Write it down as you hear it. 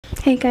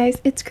Hey guys,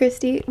 it's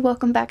Christy.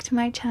 Welcome back to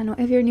my channel.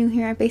 If you're new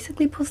here, I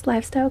basically post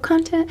lifestyle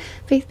content,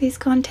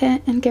 faith-based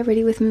content, and get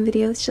ready with me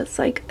videos just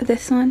like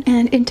this one.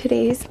 And in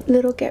today's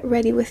little get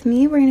ready with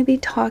me, we're going to be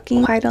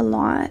talking quite a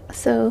lot.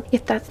 So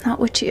if that's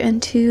not what you're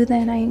into,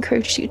 then I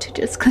encourage you to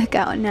just click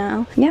out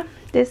now. Yeah.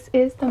 This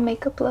is the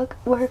makeup look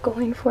we're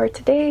going for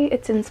today.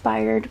 It's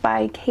inspired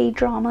by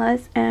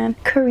K-dramas and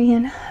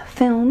Korean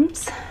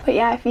films. But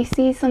yeah, if you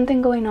see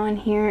something going on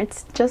here,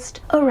 it's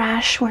just a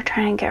rash we're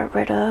trying to get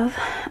rid of.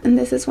 And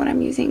this is what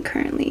I'm using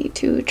currently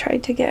to try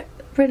to get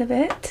rid of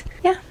it.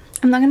 Yeah.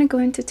 I'm not going to go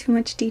into too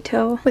much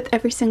detail with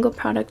every single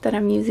product that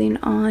I'm using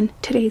on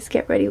today's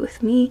Get Ready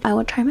With Me. I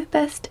will try my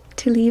best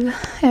to leave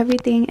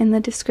everything in the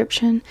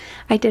description.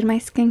 I did my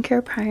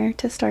skincare prior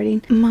to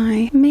starting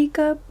my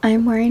makeup.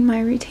 I'm wearing my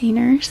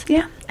retainers.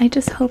 Yeah, I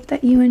just hope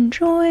that you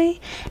enjoy.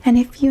 And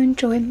if you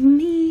enjoy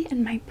me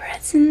and my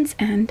presence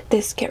and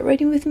this Get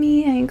Ready With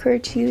Me, I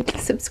encourage you to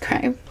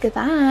subscribe.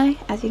 Goodbye.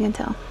 As you can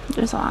tell,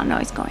 there's a lot of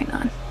noise going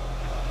on.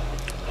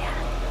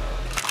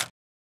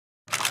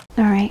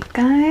 Alright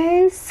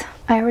guys,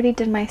 I already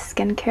did my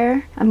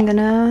skincare. I'm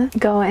gonna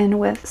go in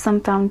with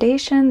some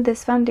foundation.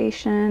 This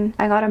foundation,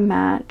 I got a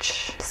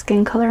match,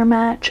 skin color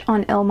match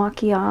on Il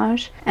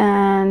Makiage,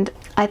 and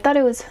I thought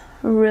it was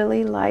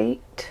really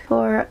light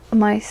for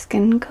my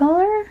skin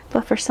color,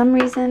 but for some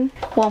reason,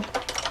 well,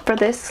 for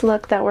this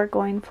look that we're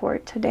going for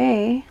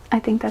today, I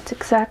think that's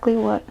exactly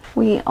what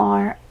we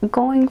are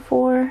going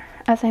for.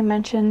 As I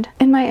mentioned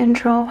in my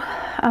intro,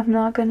 I'm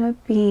not gonna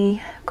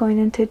be going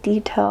into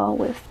detail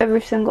with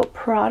every single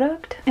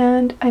product,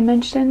 and I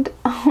mentioned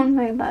on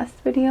my last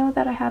video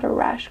that I had a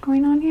rash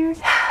going on here.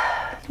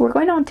 We're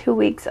going on 2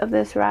 weeks of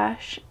this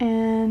rash,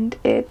 and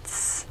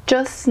it's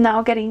just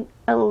now getting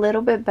a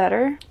little bit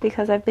better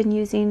because I've been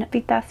using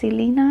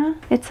vitacilina.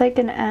 It's like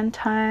an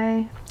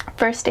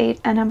first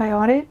aid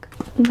antibiotic.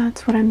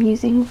 That's what I'm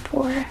using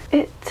for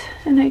it,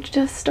 and I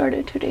just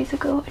started 2 days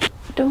ago.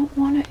 I don't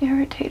want to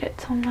irritate it,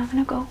 so I'm not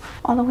gonna go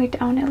all the way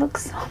down. It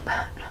looks so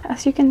bad.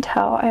 As you can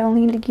tell, I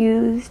only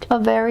used a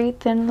very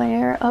thin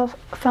layer of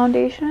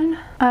foundation.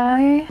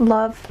 I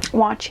love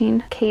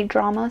watching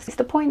K-dramas.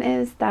 The point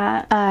is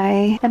that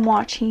I am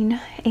watching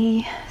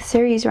a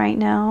series right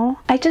now.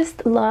 I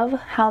just love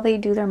how they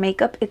do their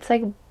makeup. It's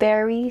like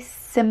very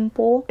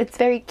simple. It's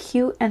very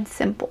cute and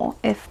simple,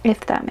 if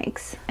that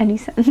makes any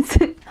sense.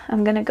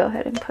 I'm gonna go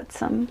ahead and put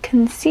some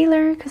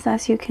concealer because,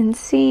 as you can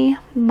see,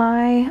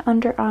 my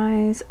under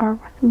eyes are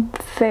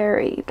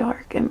very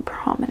dark and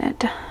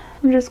prominent.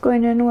 I'm just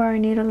going in where I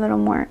need a little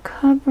more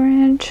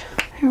coverage.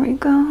 Here we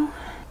go.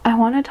 I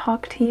want to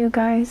talk to you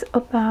guys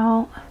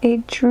about a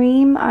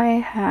dream I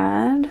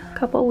had a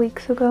couple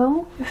weeks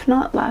ago, if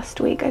not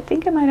last week. I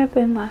think it might have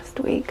been last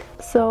week.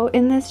 So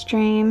in this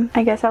dream,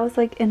 I guess I was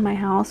like in my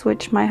house,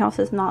 which my house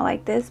is not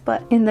like this,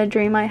 but in the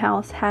dream my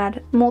house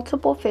had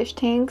multiple fish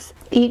tanks.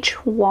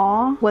 Each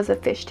wall was a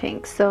fish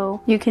tank,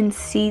 so you can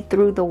see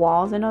through the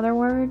walls, in other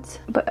words,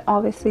 but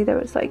obviously there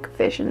was like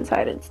fish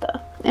inside and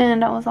stuff.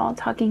 And I was all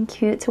talking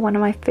cute to one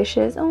of my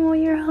fishes. Oh,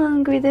 you're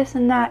hungry, this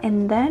and that.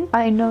 And then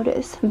I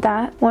noticed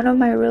that one of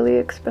my really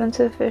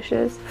expensive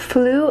fishes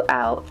flew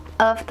out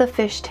of the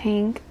fish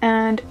tank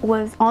and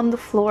was on the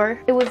floor.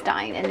 It was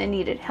dying and it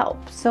needed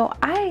help. So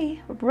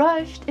I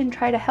rushed and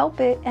tried to help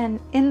it, and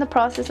in the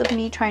process of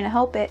me trying to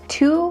help it,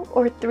 2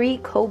 or 3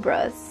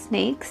 cobras,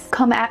 snakes,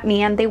 come at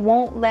me and they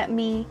won't let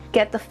me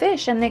get the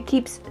fish, and it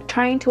keeps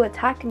trying to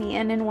attack me.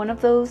 And in one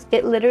of those,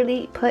 it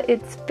literally put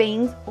its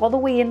fangs all the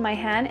way in my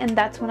hand, and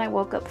that's when I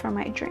woke up from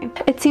my dream.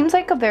 It seems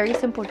like a very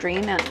simple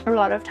dream, and a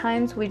lot of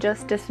times we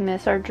just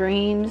dismiss our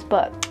dreams,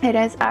 but it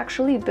is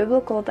actually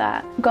biblical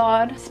that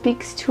God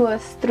speaks to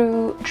us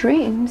through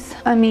dreams.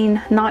 I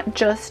mean, not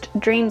just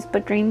dreams,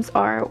 but dreams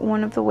are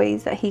one of the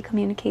ways that he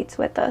communicates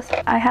with us.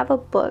 I have a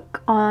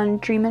book on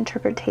dream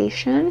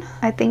interpretation.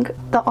 I think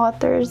the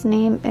author's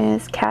name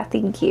is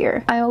Kathy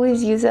Gear. I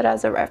always use it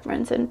as a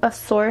reference and a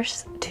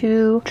source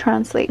to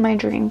translate my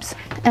dreams.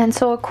 And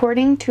so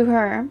according to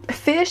her,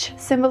 fish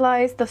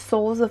symbolize the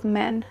souls of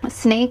men.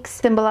 Snakes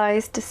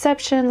symbolize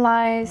deception,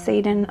 lies,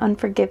 Satan,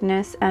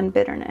 unforgiveness, and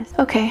bitterness.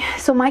 Okay,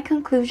 so my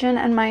conclusion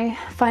and my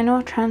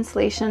final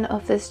translation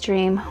of this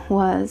dream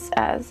was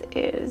as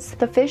is.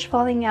 The fish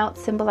falling out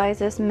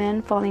symbolizes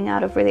men falling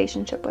out of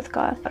relationship with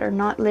God, or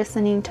not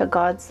listening to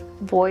God's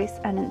voice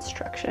and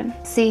instruction.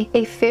 See,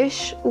 a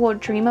fish will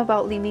dream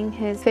about leaving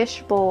his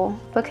fish bowl,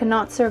 but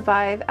cannot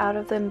survive out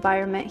of the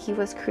environment he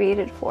was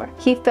created for.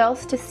 He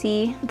fails to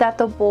see that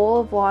the bowl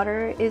of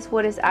water is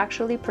what is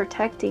actually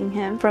protecting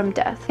him from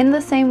death. In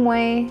the same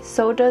way,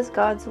 so does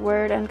God's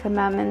word and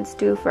commandments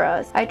do for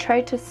us. I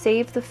tried to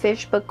save the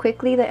fish, but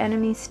quickly the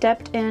enemy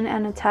stepped in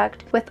and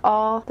attacked with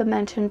all all the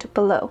mentioned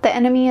below. The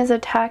enemy is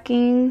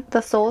attacking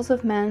the souls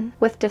of men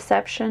with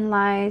deception,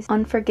 lies,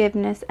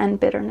 unforgiveness, and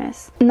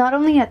bitterness. Not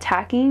only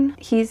attacking,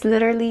 he's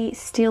literally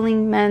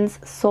stealing men's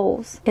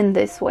souls in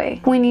this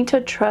way. We need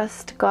to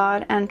trust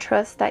God and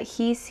trust that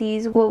he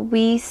sees what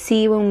we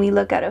see when we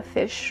look at a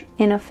fish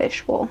in a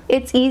fishbowl.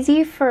 It's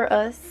easy for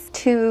us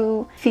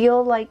to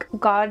feel like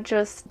God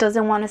just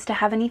doesn't want us to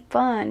have any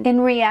fun.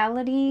 In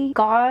reality,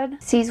 God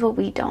sees what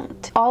we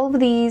don't. All of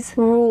these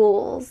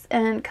rules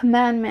and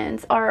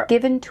commandments are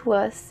given to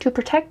us to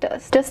protect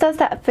us. Just as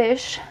that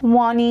fish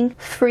wanting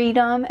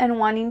freedom and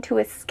wanting to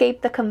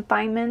escape the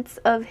confinements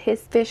of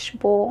his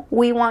fishbowl,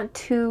 we want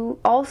to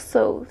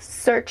also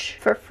search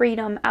for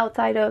freedom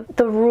outside of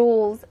the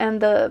rules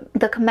and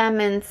the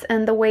commandments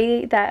and the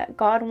way that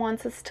God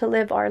wants us to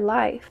live our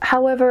life.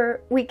 However,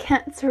 we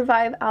can't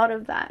survive out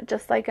of that,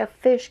 just like a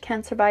fish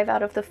can't survive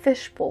out of the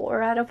fishbowl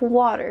or out of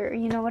water,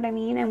 you know what I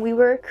mean? And we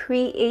were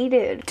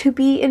created to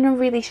be in a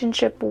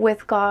relationship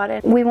with God,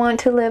 and we want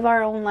to live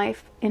our own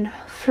life in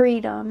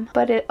freedom,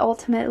 but it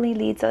ultimately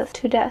leads us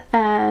to death.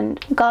 And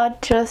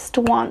God just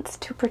wants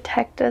to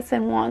protect us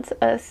and wants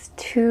us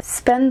to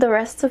spend the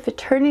rest of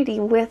eternity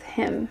with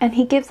him, and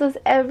he gives us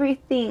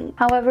everything.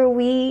 However,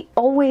 we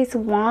always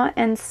want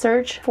and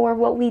search for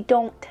what we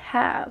don't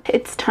have.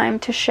 It's time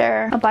to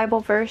share a Bible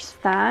verse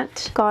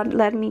that God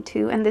led me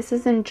to, and this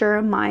is in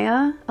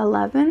Jeremiah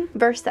 11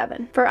 verse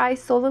 7. For I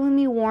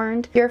solemnly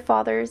warned your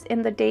fathers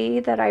in the day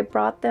that I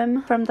brought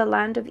them from the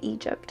land of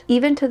Egypt,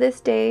 even to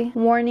this day,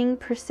 warning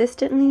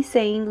persistently,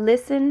 saying,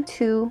 listen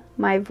to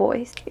my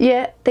voice.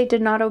 Yet they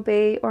did not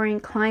obey or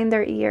incline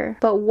their ear,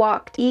 but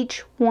walked each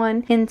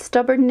one in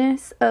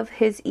stubbornness of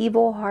his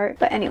evil heart.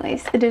 But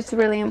anyways, it is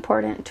really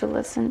important to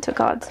listen to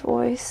God's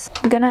voice.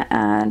 I'm gonna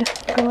add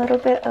a little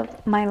bit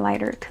of my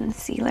lighter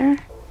concealer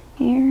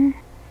here.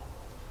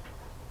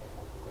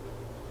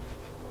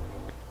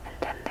 And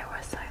then there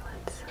was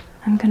silence.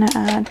 I'm gonna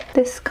add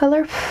this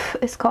color.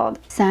 It's called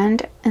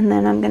Sand, and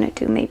then I'm gonna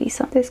do maybe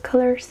some this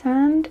color,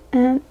 Sand,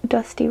 and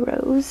Dusty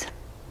Rose.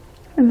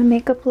 And the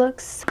makeup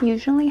looks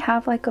usually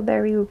have like a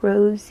very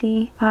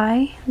rosy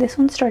eye. This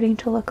one's starting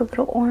to look a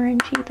little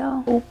orangey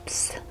though.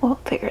 Oops, we'll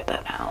figure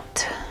that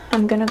out.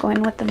 I'm gonna go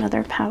in with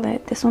another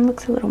palette. This one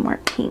looks a little more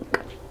pink.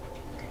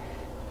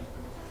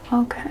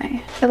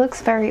 Okay, it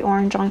looks very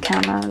orange on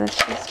camera. Let's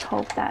just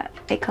hope that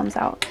it comes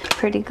out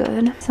pretty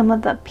good. Some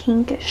of the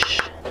pinkish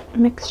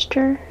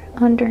mixture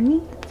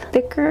underneath,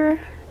 thicker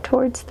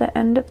towards the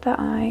end of the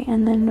eye,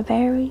 and then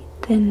very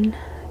thin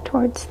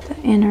towards the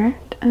inner.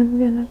 I'm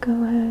gonna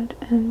go ahead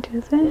and do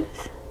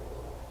this,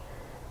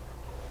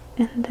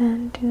 and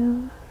then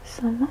do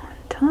some on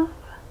top.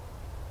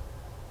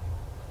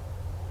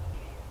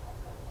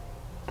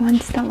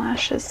 Once the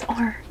lashes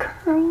are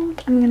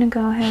curled, I'm gonna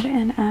go ahead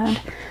and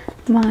add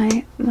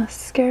my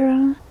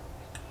mascara,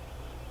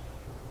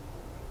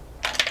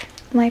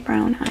 my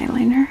brown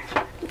eyeliner.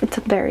 It's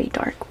a very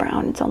dark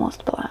brown, it's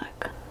almost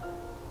black.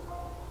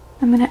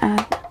 I'm gonna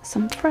add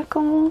some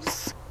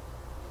freckles.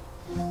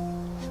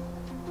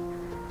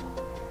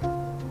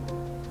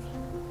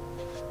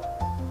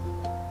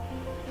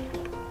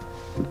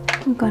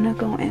 I'm gonna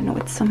go in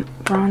with some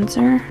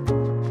bronzer.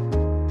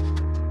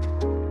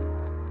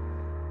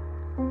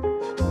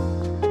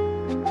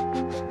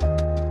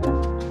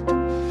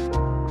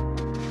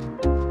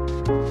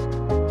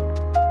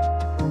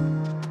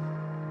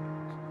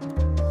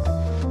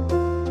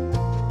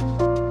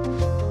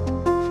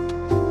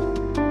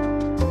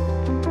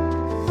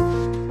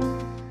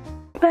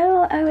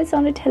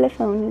 On a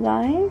telephone, you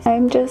guys.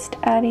 I'm just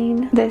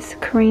adding this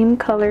cream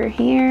color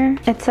here.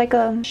 It's like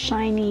a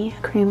shiny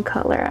cream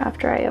color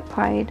after I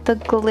applied the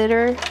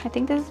glitter. I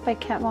think this is by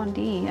Kat Von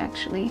D,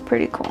 actually.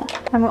 Pretty cool.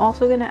 I'm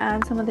also gonna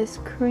add some of this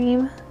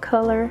cream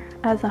color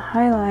as a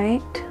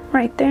highlight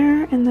right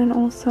there, and then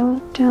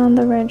also down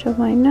the ridge of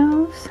my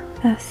nose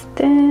as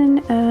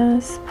thin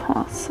as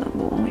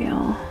possible,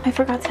 y'all. I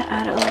forgot to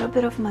add a little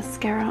bit of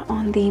mascara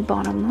on the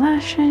bottom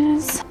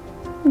lashes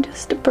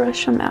just to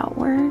brush them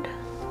outward.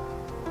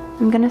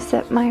 I'm gonna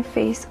set my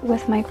face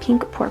with my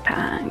pink Pore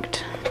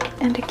Packed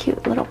and a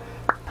cute little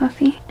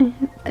puffy,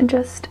 and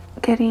just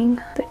getting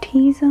the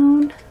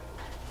T-zone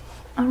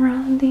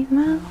around the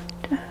mouth,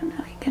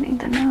 definitely getting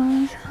the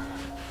nose,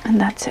 and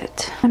that's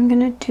it. I'm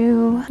gonna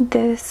do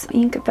this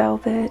Ink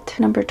Velvet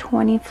number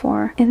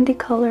 24 in the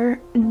color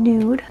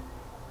Nude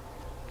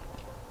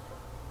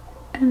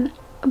and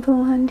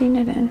blending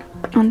it in.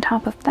 On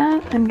top of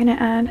that, I'm gonna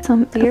add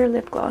some clear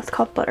lip gloss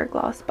called Butter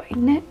Gloss by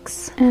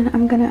NYX, and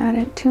I'm gonna add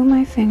it to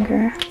my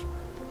finger.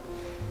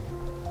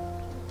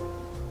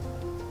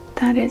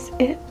 That is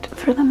it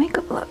for the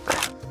makeup look.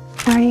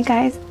 Alright you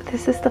guys,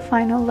 this is the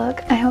final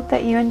look. I hope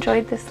that you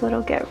enjoyed this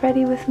little get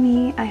ready with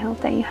me. I hope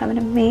that you have an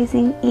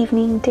amazing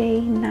evening,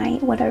 day,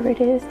 night, whatever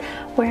it is,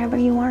 wherever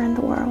you are in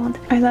the world.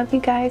 I love you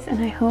guys,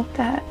 and I hope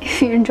that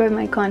if you enjoy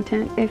my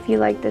content, if you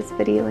like this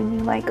video and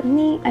you like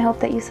me, I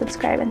hope that you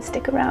subscribe and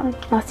stick around.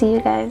 I'll see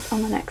you guys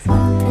on the next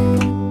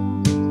one.